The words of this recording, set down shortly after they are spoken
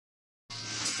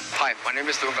Hi, my name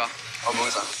is Lunga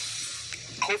Omoza,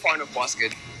 co-founder of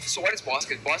Basket. So what is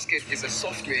Basket? Basket is a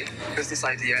software, business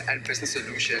idea, and business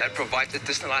solution that provides a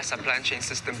personalized supply chain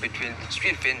system between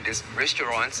street vendors,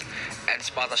 restaurants, and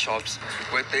spaza shops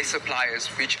with their suppliers,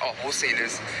 which are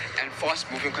wholesalers and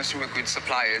fast-moving consumer goods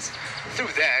suppliers.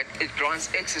 Through that, it grants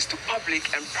access to public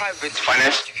and private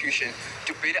financial institutions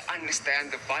to better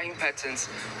understand the buying patterns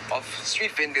of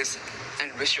street vendors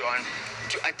and restaurants,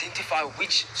 to identify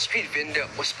which street vendor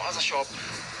or spaza shop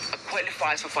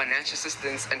qualifies for financial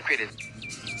assistance and credit.